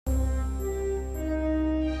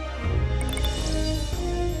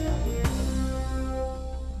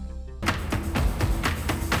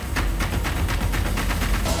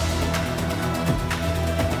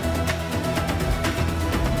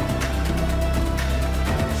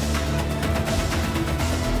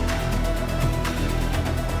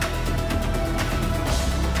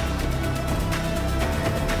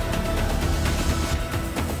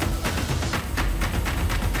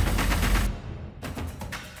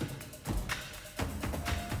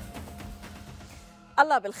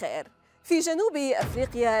الله بالخير. في جنوب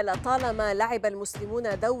أفريقيا لطالما لعب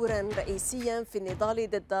المسلمون دورا رئيسيا في النضال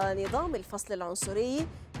ضد نظام الفصل العنصري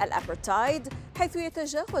الأبرتايد، حيث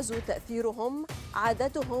يتجاوز تأثيرهم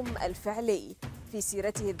عددهم الفعلي. في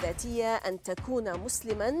سيرته الذاتية أن تكون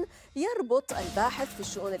مسلما، يربط الباحث في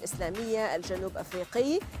الشؤون الإسلامية الجنوب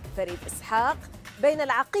أفريقي فريد إسحاق بين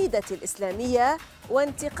العقيدة الإسلامية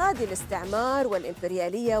وانتقاد الاستعمار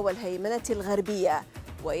والإمبريالية والهيمنة الغربية،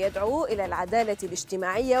 ويدعو إلى العدالة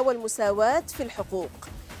الاجتماعية والمساواة في الحقوق.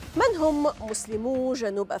 من هم مسلمو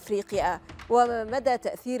جنوب أفريقيا وما مدى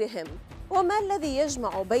تأثيرهم؟ وما الذي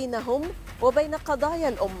يجمع بينهم وبين قضايا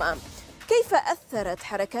الأمة؟ كيف أثرت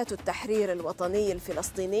حركات التحرير الوطني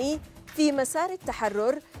الفلسطيني في مسار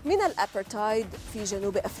التحرر من الأبرتايد في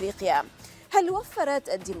جنوب أفريقيا؟ هل وفرت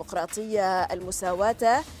الديمقراطية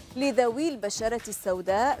المساواة لذوي البشرة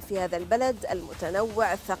السوداء في هذا البلد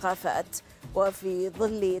المتنوع الثقافات؟ وفي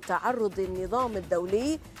ظل تعرض النظام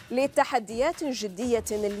الدولي لتحديات جدية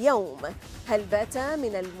اليوم، هل بات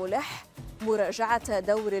من الملح مراجعة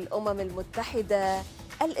دور الأمم المتحدة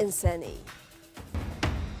الإنساني؟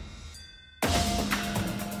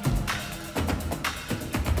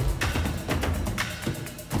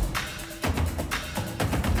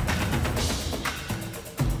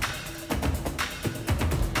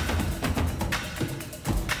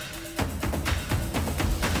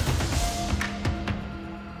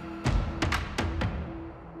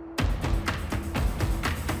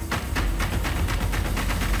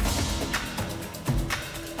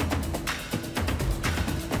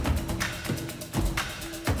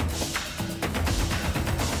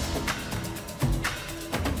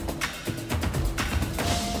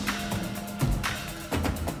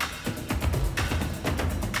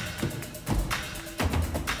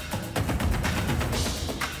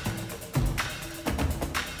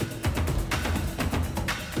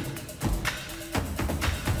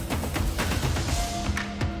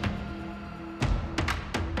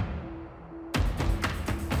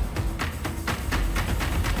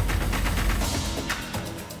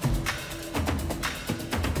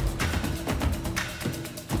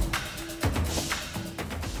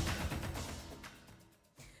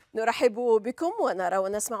 نرحب بكم ونرى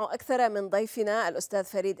ونسمع أكثر من ضيفنا الأستاذ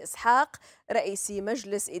فريد إسحاق، رئيس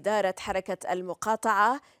مجلس إدارة حركة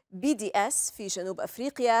المقاطعة BDS في جنوب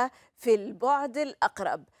أفريقيا في البعد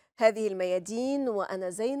الأقرب. هذه الميادين وأنا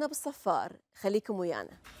زينب الصفار، خليكم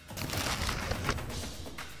ويانا.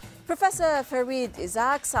 Professor Farid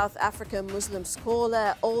Esack, South African Muslim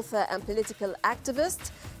scholar, author and political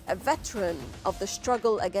activist, a veteran of the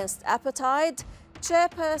struggle against apartheid,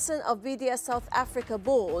 chairperson of BDS South Africa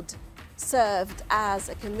board, served as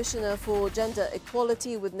a commissioner for gender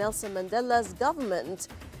equality with Nelson Mandela's government,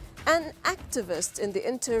 an activist in the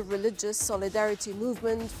inter-religious solidarity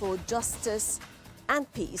movement for justice and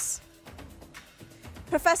peace.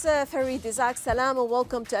 Professor Farid Esack, salam and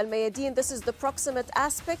welcome to Al Mayadeen. This is the Proximate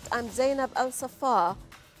Aspect. I'm Zainab Al-Safar.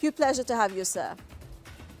 Huge pleasure to have you, sir.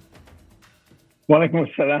 Wa alaikum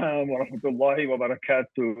assalam wa rahmatullahi wa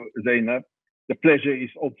barakatuh, Zainab. The pleasure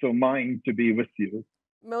is also mine to be with you.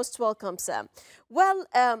 Most welcome, sir. Well,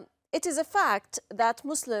 it is a fact that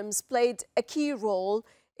Muslims played a key role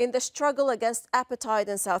in the struggle against apartheid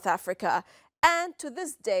in South Africa. And to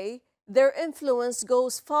this day, their influence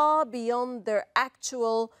goes far beyond their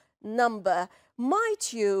actual number. Might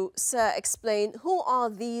you, sir, explain who are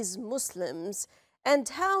these Muslims and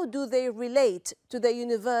how do they relate to the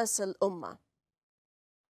universal Ummah?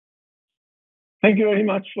 Thank you very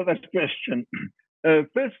much for that question.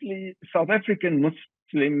 Firstly, South African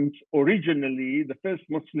Muslims, originally, the first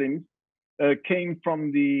Muslims came from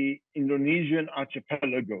the Indonesian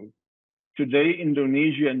archipelago, today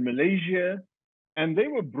Indonesia and Malaysia, and they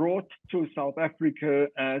were brought to South Africa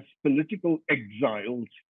as political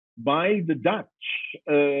exiles by the Dutch,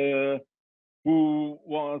 who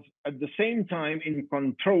was at the same time in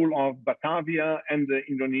control of Batavia and the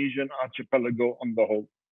Indonesian archipelago on the whole.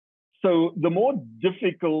 So the more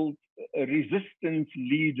difficult resistance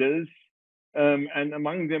leaders, and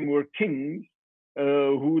among them were kings,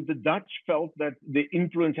 who the Dutch felt that the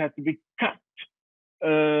influence had to be cut,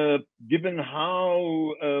 given how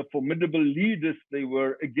formidable leaders they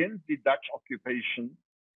were against the Dutch occupation.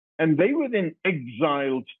 And they were then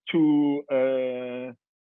exiled to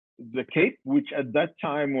the Cape, which at that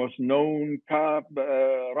time was known Cape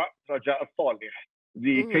Raja al-Salih,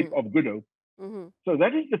 the Cape of Good Hope. So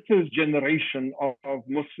that is the first generation of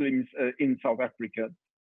Muslims in South Africa.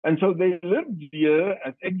 And so they lived here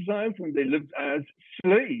as exiles and they lived as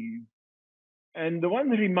slaves. And the one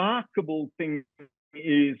remarkable thing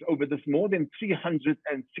is over this more than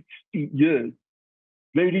 360 years,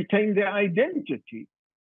 They retained their identity.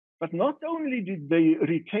 But not only did they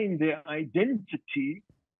retain their identity,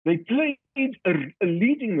 they played a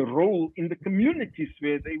leading role in the communities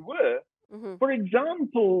where they were. Mm-hmm. For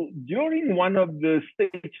example, during one of the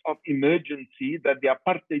states of emergency that the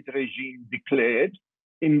apartheid regime declared,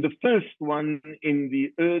 in the first one in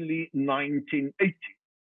the early 1980s,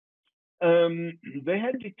 they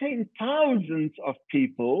had detained thousands of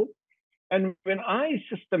people. And when I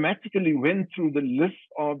systematically went through the list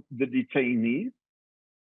of the detainees,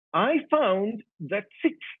 I found that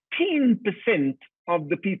 16% of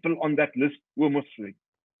the people on that list were Muslim.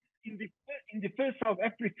 In the first South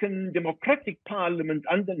African Democratic Parliament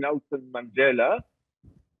under Nelson Mandela,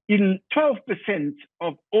 12%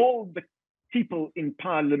 of all the people in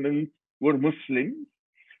Parliament were Muslims.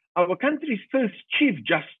 Our country's first Chief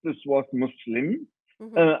Justice was Muslim.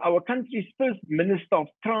 Mm-hmm. Our country's first Minister of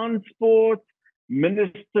Transport,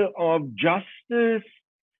 Minister of Justice,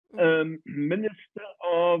 Minister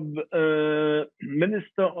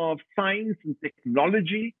of Science and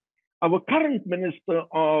Technology, our current Minister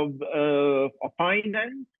of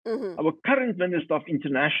Finance, mm-hmm. our current Minister of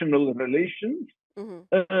International Relations, Mm-hmm.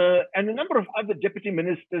 and a number of other deputy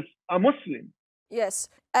ministers are Muslim. Yes.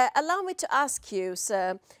 Allow me to ask you,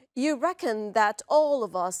 sir, you reckon that all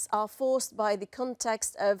of us are forced by the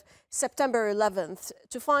context of September 11th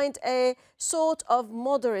to find a sort of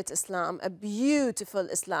moderate Islam, a beautiful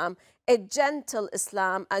Islam, a gentle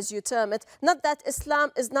Islam, as you term it. Not that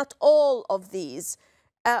Islam is not all of these.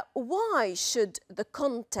 Why should the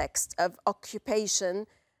context of occupation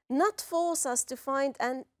not force us to find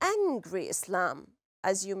an angry Islam,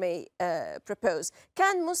 as you may propose?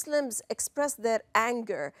 Can Muslims express their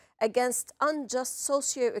anger against unjust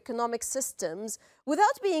socio-economic systems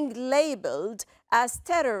without being labeled as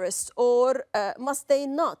terrorists, or must they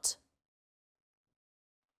not?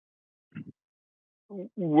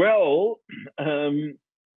 Well,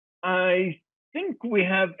 I think we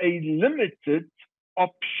have a limited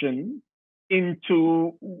option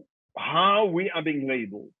into how we are being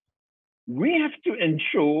labeled. We have to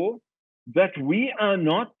ensure that we are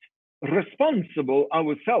not responsible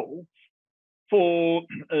ourselves for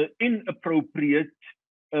inappropriate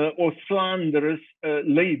or slanderous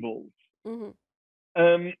labels. Mm-hmm.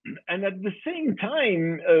 And at the same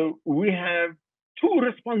time, we have two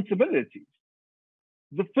responsibilities.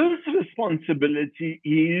 The first responsibility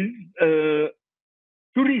is to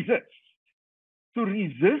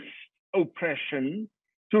resist oppression,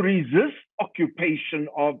 to resist occupation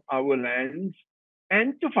of our lands,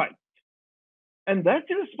 and to fight. And that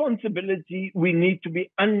responsibility we need to be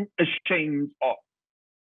unashamed of.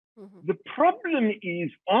 Mm-hmm. The problem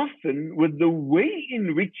is often with the way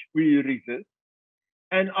in which we resist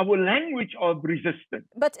and our language of resistance.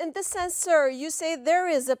 But in this sense, sir, you say there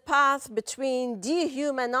is a path between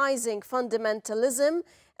dehumanizing fundamentalism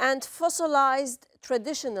and fossilized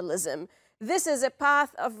traditionalism. This is a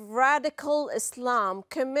path of radical Islam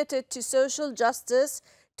committed to social justice,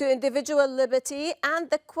 to individual liberty, and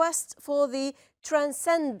the quest for the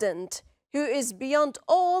transcendent, who is beyond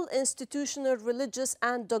all institutional, religious,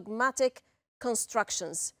 and dogmatic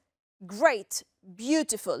constructions. Great,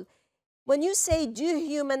 beautiful. When you say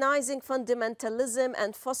dehumanizing fundamentalism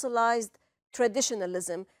and fossilized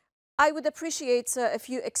traditionalism, I would appreciate, sir, if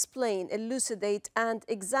you explain, elucidate, and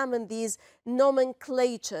examine these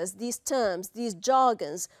nomenclatures, these terms, these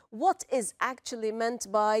jargons. What is actually meant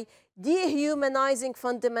by dehumanizing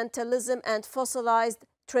fundamentalism and fossilized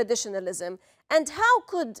traditionalism? And how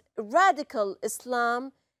could radical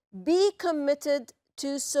Islam be committed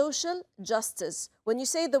to social justice? When you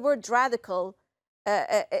say the word radical,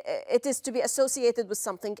 it is to be associated with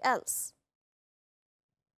something else.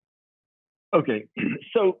 Okay,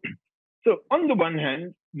 so on the one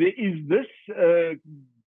hand, there is this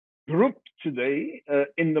group today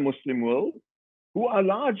in the Muslim world who are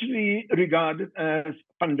largely regarded as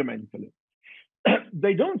fundamentalists.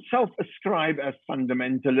 They don't self-ascribe as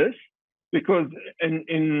fundamentalists because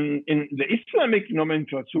in the Islamic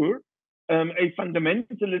nomenclature, a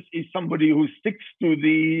fundamentalist is somebody who sticks to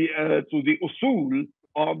the usul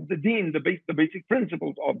of the deen, the basic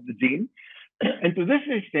principles of the deen. And to this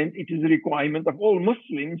extent, it is a requirement of all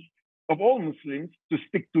Muslims to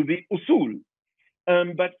stick to the usul.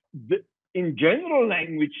 But in general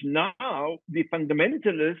language now, the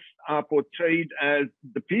fundamentalists are portrayed as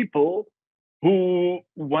the people who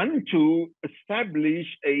want to establish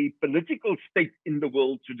a political state in the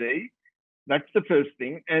world today. That's the first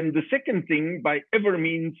thing. And the second thing, by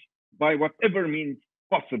whatever means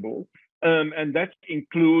possible. And that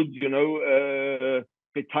includes,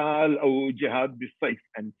 qital or jihad bisayf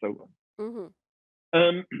and so on.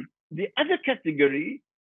 Mm-hmm. the other category,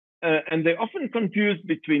 and they often confuse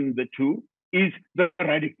between the two, is the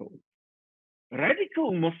radicals.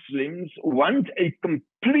 Radical Muslims want a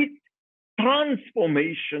complete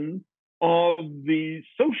transformation of the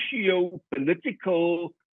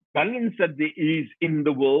socio-political balance that there is in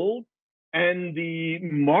the world and the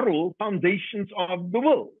moral foundations of the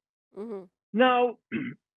world. Mm-hmm. Now,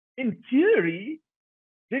 in theory,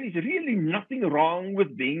 there is really nothing wrong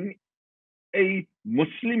with being a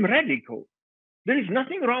Muslim radical. There is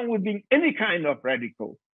nothing wrong with being any kind of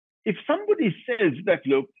radical. If somebody says that,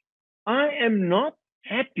 look, I am not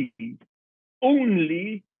happy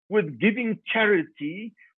only with giving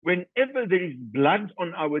charity whenever there is blood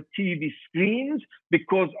on our TV screens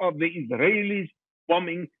because of the Israelis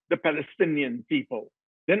bombing the Palestinian people,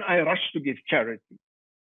 then I rush to give charity.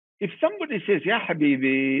 If somebody says, yeah,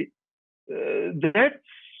 Habibi, that's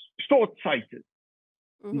short-sighted.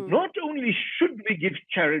 Mm-hmm. Not only should we give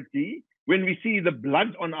charity when we see the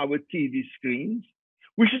blood on our TV screens,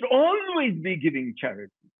 we should always be giving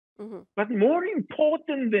charity. Mm-hmm. But more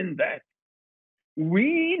important than that,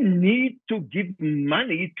 we need to give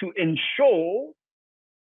money to ensure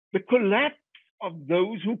the collapse of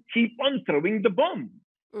those who keep on throwing the bomb.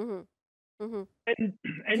 Mm-hmm. Mm-hmm. And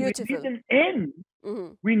we need an end.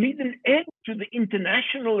 Mm-hmm. We need an end to the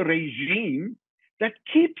international regime that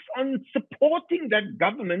keeps on supporting that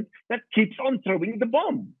government that keeps on throwing the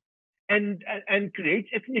bomb and creates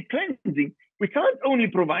ethnic cleansing. We can't only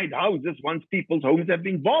provide houses once people's homes have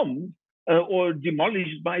been bombed or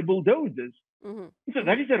demolished by bulldozers. Mm-hmm. So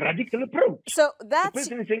that is a radical approach. So that's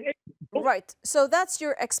saying, hey, right. So that's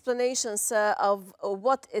your explanation, sir, of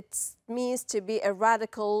what it means to be a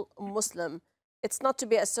radical Muslim. It's not to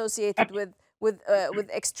be associated with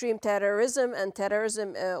extreme terrorism and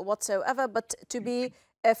terrorism whatsoever, but to be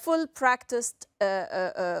a full practiced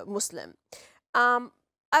Muslim.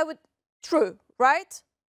 True, right?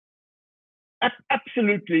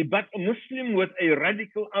 Absolutely, but a Muslim with a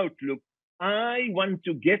radical outlook. I want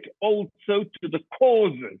to get also to the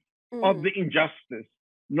causes of the injustice,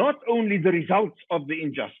 not only the results of the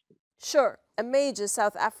injustice. Sure. A major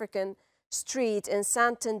South African street in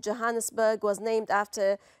Sandton, Johannesburg, was named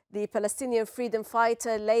after the Palestinian freedom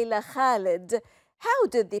fighter Layla Khalid. How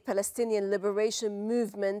did the Palestinian liberation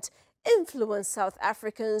movement influence South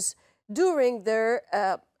Africans during their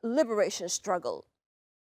liberation struggle?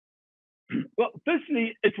 Well,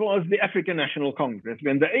 firstly, it was the African National Congress.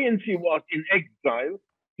 When the ANC was in exile,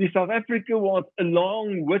 South Africa was,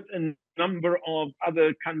 along with a number of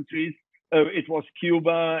other countries, it was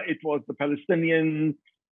Cuba, it was the Palestinians,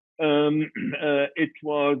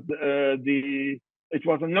 it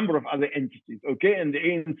was a number of other entities, okay? And the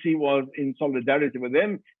ANC was in solidarity with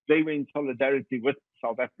them. They were in solidarity with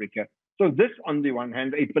South Africa. So this, on the one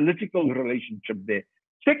hand, a political relationship there.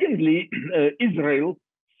 Secondly, Israel,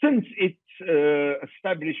 since its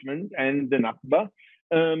establishment and the Nakba,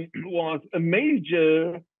 was a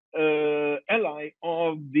major ally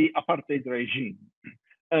of the Apartheid regime.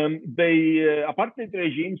 The Apartheid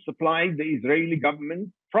regime supplied the Israeli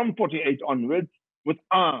government from 48 onwards with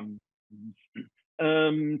arms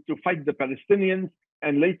to fight the Palestinians.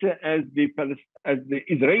 And later, as the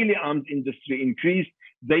Israeli arms industry increased,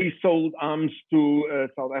 they sold arms to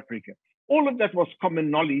South Africa. All of that was common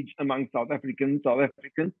knowledge among South Africans.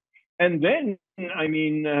 And then,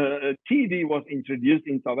 TV was introduced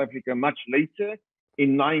in South Africa much later,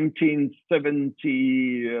 in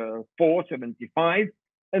 1974, 75.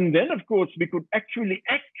 And then, of course, we could actually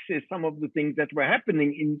access some of the things that were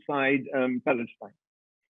happening inside Palestine.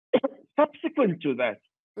 Subsequent to that,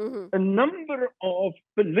 a number of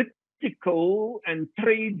political and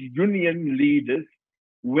trade union leaders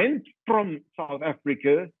went from South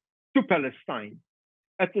Africa to Palestine.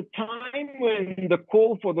 At the time when the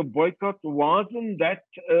call for the boycott wasn't that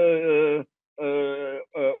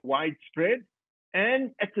widespread,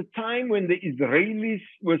 and at the time when the Israelis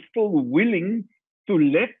were still willing to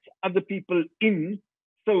let other people in,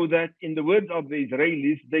 so that, in the words of the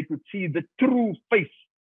Israelis, they could see the true face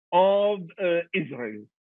of Israel.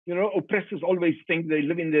 You know, oppressors always think they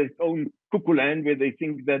live in their own cuckoo land, where they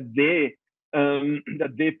think that their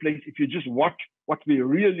place, if you just watch what we're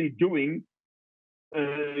really doing,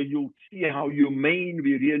 you'll see how humane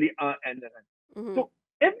we really are. And so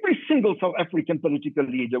every single South African political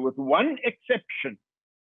leader, with one exception,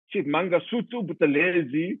 Chief Mangosuthu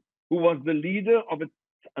Buthelezi, who was the leader of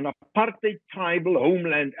an apartheid tribal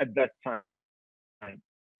homeland at that time.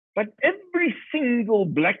 But every single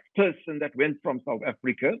black person that went from South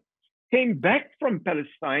Africa came back from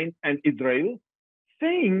Palestine and Israel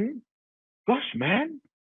saying, gosh, man,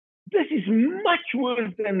 this is much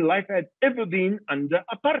worse than life had ever been under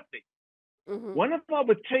apartheid. One of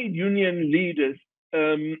our trade union leaders,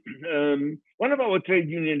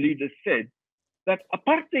 said that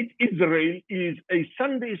apartheid Israel is a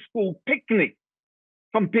Sunday school picnic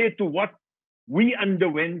compared to what we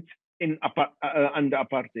underwent under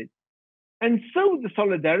apartheid. And so the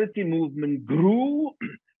solidarity movement grew.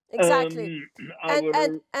 Exactly.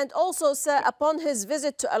 And also, sir, upon his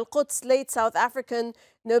visit to Al-Quds, late South African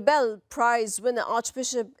Nobel Prize winner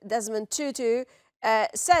Archbishop Desmond Tutu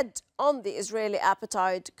said on the Israeli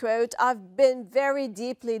apartheid, quote, "I've been very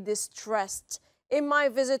deeply distressed. In my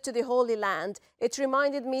visit to the Holy Land, it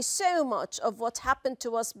reminded me so much of what happened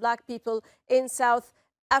to us Black people in South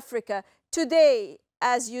Africa. Today,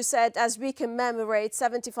 as you said, as we commemorate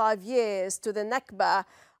 75 years to the Nakba,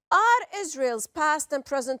 are Israel's past and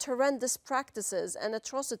present horrendous practices and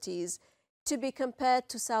atrocities to be compared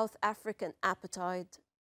to South African apartheid?"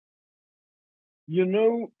 You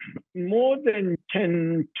know, more than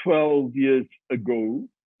 10, 12 years ago,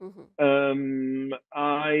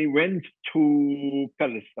 I went to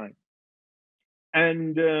Palestine.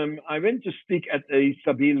 And I went to speak at a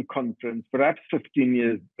Sabeel conference, perhaps 15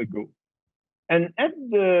 years ago. And at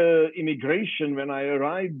the immigration, when I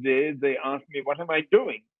arrived there, they asked me, what am I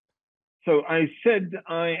doing? So I said,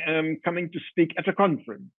 I am coming to speak at a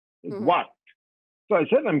conference. What? So I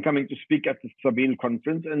said, I'm coming to speak at the Sabeel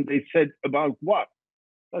conference. And they said, about what?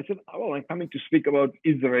 I said, well, I'm coming to speak about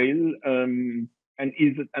Israel and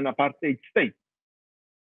is it an apartheid state?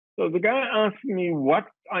 So the guy asked me, what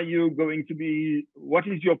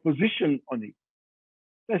is your position on it?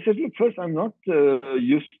 I said, look, first, I'm not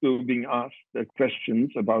used to being asked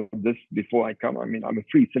questions about this before I come. I mean, I'm a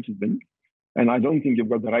free citizen, and I don't think you've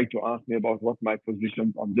got the right to ask me about what my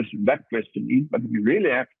position on this and that question is, but if you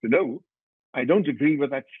really have to know, I don't agree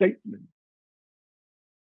with that statement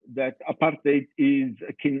that apartheid is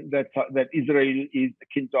akin, that Israel is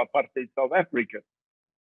akin to apartheid South Africa.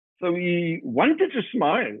 So he wanted to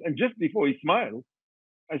smile, and just before he smiled,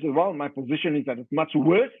 I said, well, my position is that it's much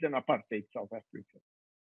worse than apartheid South Africa.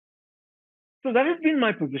 So that has been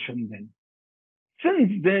my position then.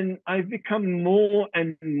 Since then, I've become more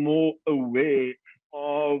and more aware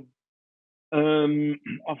of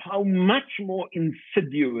how much more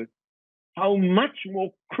insidious, how much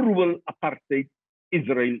more cruel apartheid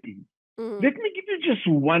Israel is. Let me give you just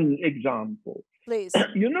one example. Please.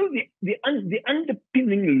 You know, the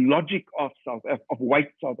underpinning logic of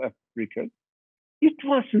white South Africa, it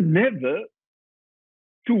was never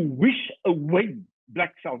to wish away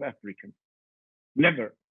Black South Africans.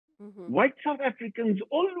 Never. White South Africans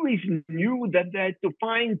always knew that they had to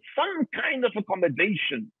find some kind of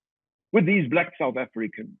accommodation with these Black South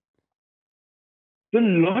Africans. The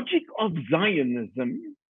logic of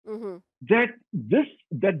Zionism, that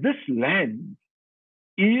this land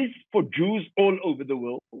is for Jews all over the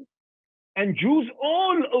world, and Jews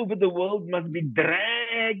all over the world must be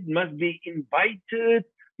dragged, must be invited,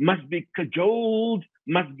 must be cajoled,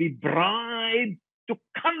 must be bribed to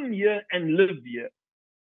come here and live here.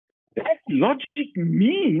 That logic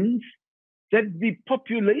means that the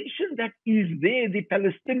population that is there, the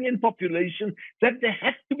Palestinian population, that they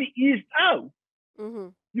have to be eased out.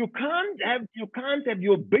 You can't have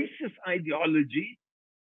your basis ideology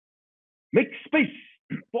make space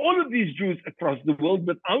for all of these Jews across the world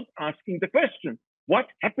without asking the question, what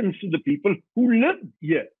happens to the people who live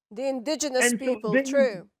here? The indigenous people,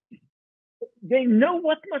 true. They know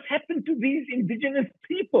what must happen to these indigenous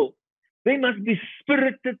people. They must be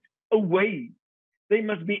spirited away. They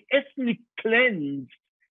must be ethnic cleansed.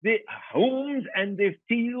 Their homes and their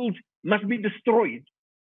fields must be destroyed.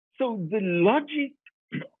 So the logic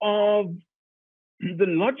of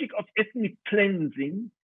ethnic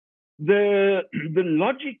cleansing, the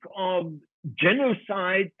logic of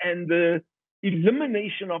genocide and the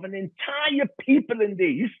elimination of an entire people in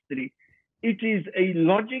their history, it is a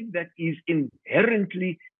logic that is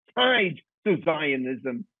inherently tied to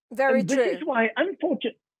Zionism. Very true. This is why,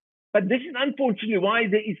 unfortunately, why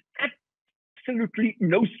there is absolutely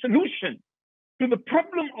no solution to the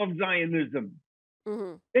problem of Zionism,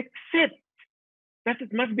 except that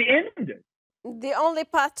it must be ended. The only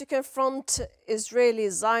path to confront Israeli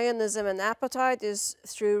Zionism and apartheid is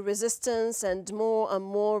through resistance and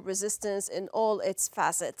more resistance in all its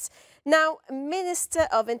facets. Now, Minister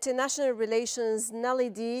of International Relations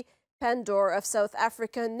Naledi Pandor of South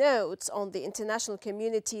Africa notes on the international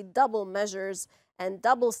community double measures and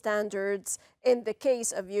double standards in the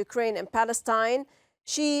case of Ukraine and Palestine.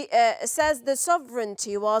 She says the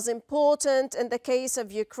sovereignty was important in the case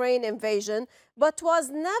of Ukraine invasion, but was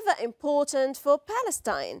never important for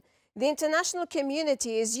Palestine. the international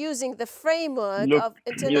community is using the framework Look, of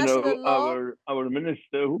international law. Our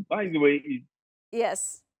minister, who, by the way, is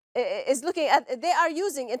Yes, is looking at, they are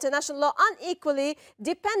using international law unequally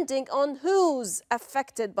depending on who's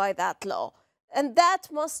affected by that law. And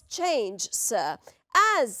that must change, sir.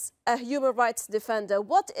 As a human rights defender,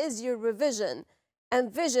 what is your revision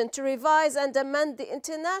and vision to revise and amend the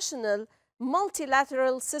international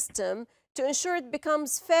multilateral system to ensure it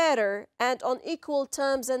becomes fairer and on equal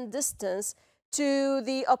terms and distance to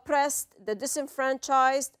the oppressed, the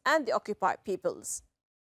disenfranchised, and the occupied peoples?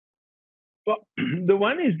 well, the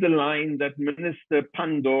one is the line that Minister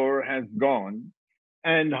Pandor has gone,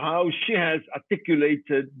 and how she has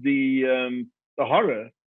articulated the horror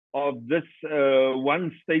of this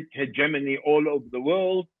one-state hegemony all over the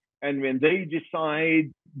world. And when they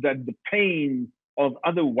decide that the pain of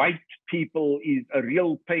other white people is a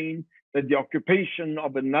real pain, that the occupation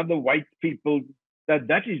of another white people,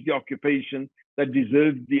 that is the occupation that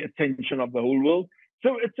deserves the attention of the whole world.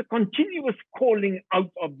 So it's a continuous calling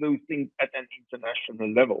out of those things at an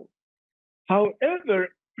international level. However,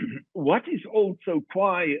 what is also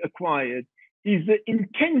acquired is the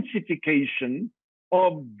intensification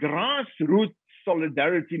of grassroots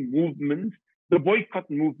solidarity movements, the boycott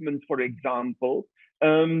movement, for example,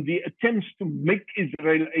 the attempts to make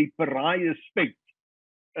Israel a pariah state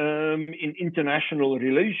in international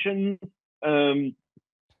relations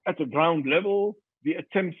at the ground level, the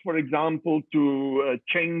attempts, for example, to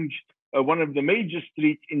change one of the major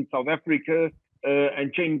streets in South Africa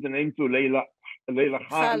and change the name to Leila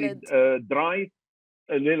Khalid Drive.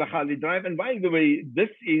 Leila Khalid Drive. And by the way, this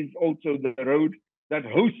is also the road that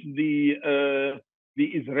hosts the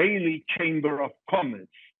Israeli Chamber of Commerce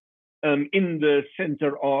in the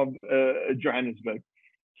center of Johannesburg.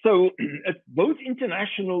 So it's both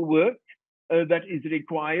international work that is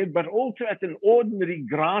required, but also at an ordinary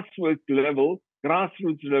grassroots level,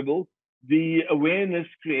 the awareness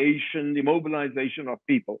creation, the mobilization of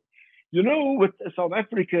people. You know, with South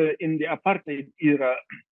Africa in the apartheid era,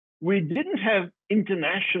 we didn't have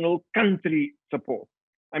international country support.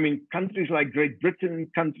 I mean, countries like Great Britain,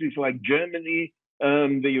 countries like Germany,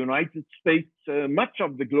 the United States, much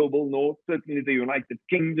of the global north, certainly the United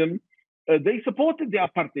Kingdom, they supported the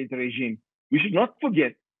apartheid regime. We should not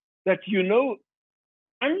forget that, you know,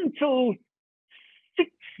 until 6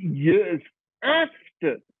 years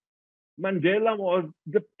after Mandela was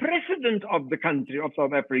the president of the country of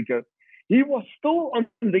South Africa, he was still on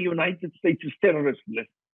the United States' terrorist list.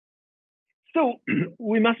 So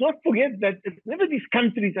we must not forget that it's never these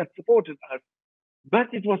countries that supported us,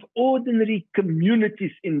 but it was ordinary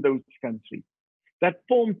communities in those countries that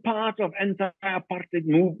formed part of anti-apartheid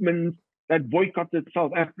movements, that boycotted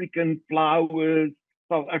South African flowers,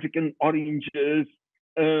 South African oranges,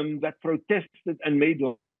 that protested and made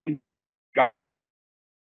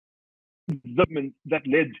government that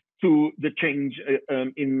led to the change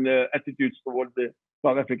in attitudes towards the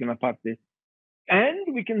South African apartheid.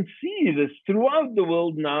 And we can see this throughout the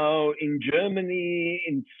world now, in Germany,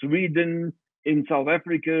 in Sweden, in South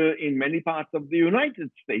Africa, in many parts of the United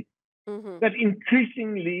States, that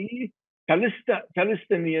increasingly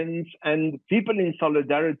Palestinians and people in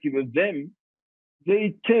solidarity with them,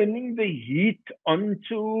 they're turning the heat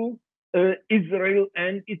onto Israel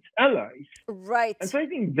and its allies. Right. And so I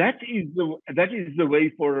think that is the way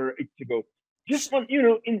for it to go. Just one, you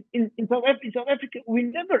know, in South Africa, we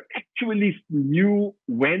never actually knew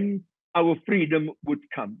when our freedom would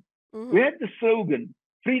come. We had the slogan,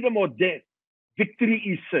 freedom or death, victory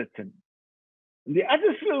is certain. And the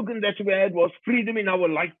other slogan that we had was freedom in our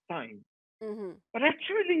lifetime. But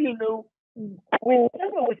actually, you know, we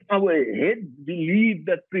never with our head believed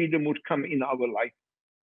that freedom would come in our life.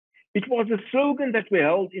 It was a slogan that we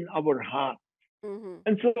held in our heart.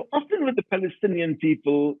 And so often with the Palestinian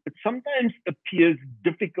people, it sometimes appears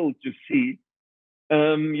difficult to see,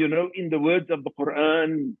 you know, in the words of the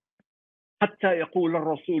Quran, حتى يقول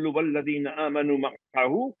الرسول والذين آمنوا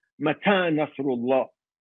معه متى نصر الله.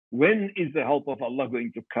 When is the help of Allah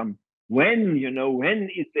going to come? When, you know, when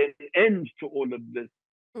is there an end to all of this?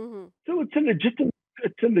 So it's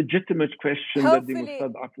a legitimate question that the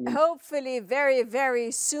Mustad'afun. Hopefully, very, very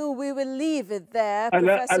soon we will leave it there,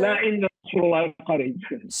 Professor.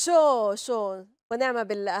 Sure. ونعم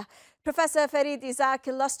بالله. Professor Farid Esack,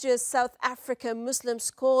 illustrious South African Muslim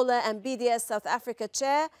scholar and BDS South Africa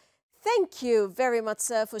chair, thank you very much,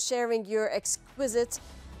 sir, for sharing your exquisite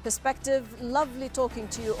perspective. Lovely talking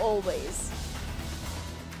to you always.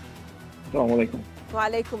 Assalamu alaikum.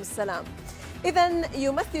 وعليكم السلام. إذن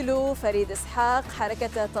يمثل فريد إسحاق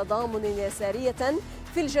حركة تضامن يسارية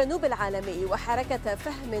في الجنوب العالمي وحركة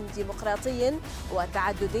فهم ديمقراطي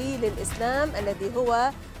وتعددي للإسلام الذي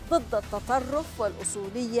هو ضد التطرف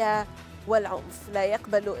والأصولية والعنف. لا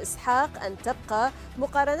يقبل إسحاق أن تبقى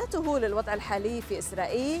مقارنته للوضع الحالي في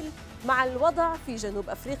إسرائيل مع الوضع في جنوب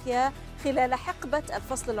أفريقيا خلال حقبة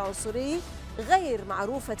الفصل العنصري غير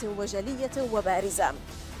معروفة وجلية وبارزة.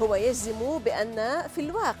 هو يجزم بأن في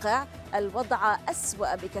الواقع الوضع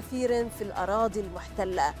أسوأ بكثير في الأراضي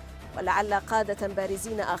المحتلة، ولعل قادة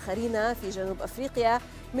بارزين آخرين في جنوب أفريقيا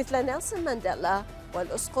مثل نيلسون مانديلا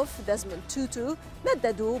والأسقف ديزموند توتو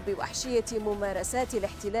نددوا بوحشية ممارسات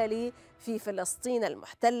الاحتلال في فلسطين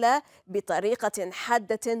المحتلة بطريقة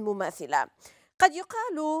حادة مماثلة. قد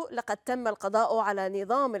يقال لقد تم القضاء على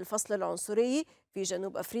نظام الفصل العنصري في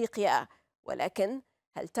جنوب أفريقيا، ولكن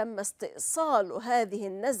هل تم استئصال هذه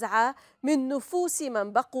النزعة من نفوس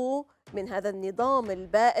من بقوا من هذا النظام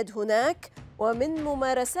البائد هناك ومن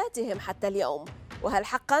ممارساتهم حتى اليوم؟ وهل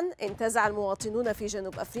حقا انتزع المواطنون في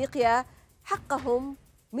جنوب أفريقيا حقهم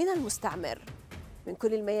من المستعمر؟ من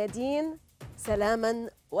كل الميادين سلاما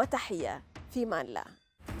وتحية، في مان الله.